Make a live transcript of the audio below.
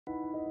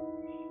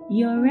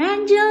Your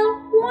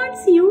angel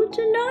wants you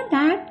to know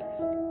that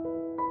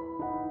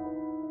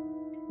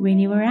when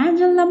your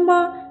angel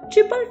number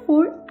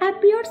 444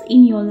 appears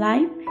in your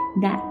life,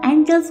 the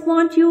angels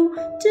want you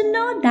to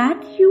know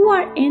that you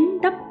are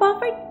in the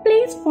perfect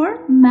place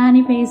for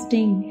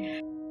manifesting.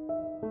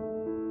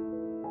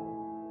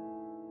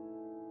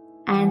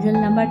 Angel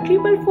number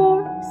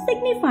 444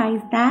 signifies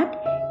that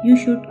you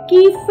should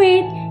keep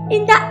faith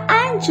in the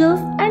angels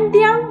and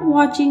they are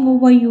watching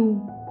over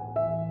you.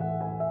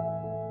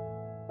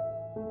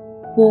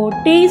 4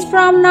 days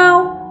from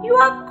now, you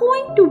are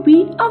going to be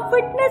a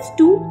witness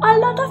to a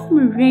lot of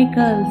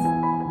miracles.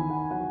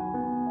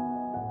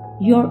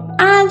 Your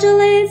angel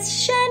is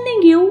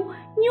sending you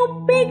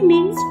new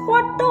beginnings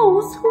for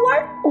those who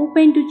are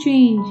open to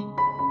change.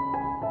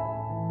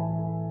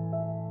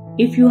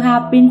 If you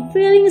have been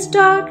feeling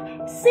stuck,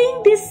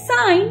 seeing this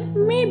sign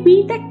may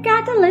be the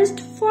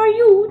catalyst for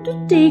you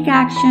to take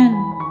action.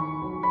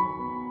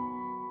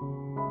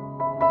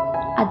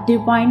 A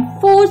divine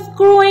force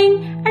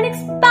growing and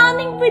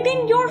expanding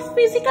within your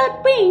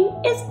physical being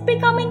is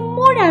becoming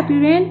more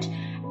apparent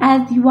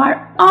as you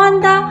are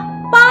on the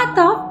path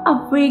of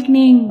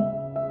awakening.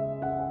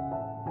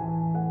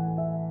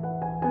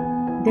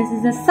 This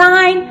is a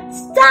sign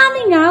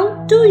standing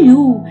out to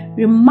you,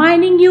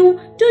 reminding you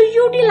to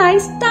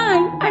utilize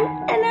time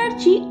and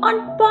energy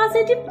on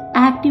positive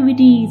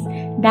activities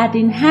that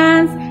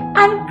enhance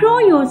and grow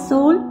your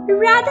soul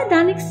rather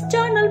than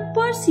external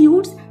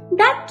pursuits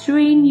that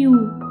drain you.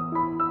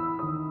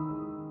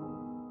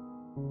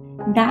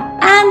 The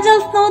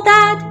angels know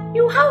that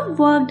you have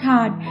worked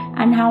hard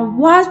and have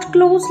watched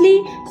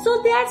closely,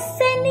 so they are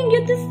sending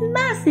you this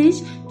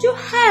message to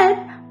help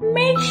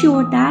make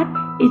sure that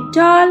it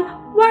all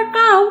works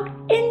out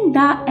in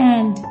the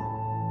end.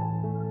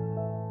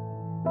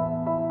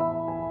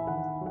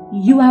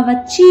 You have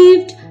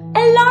achieved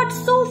a lot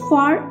so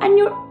far and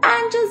your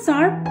angels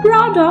are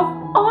proud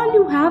of all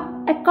you have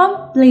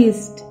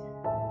accomplished.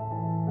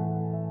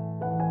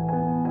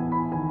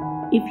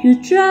 If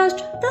you trust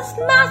this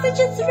message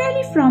is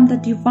really from the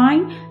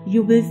divine,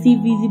 you will see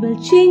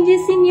visible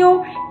changes in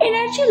your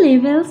energy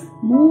levels,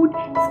 mood,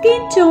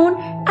 skin tone,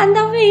 and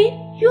the way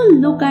you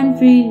look and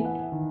feel.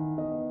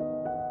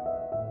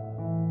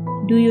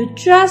 Do you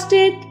trust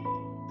it?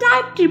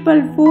 Type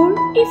 444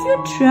 if you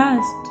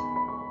trust.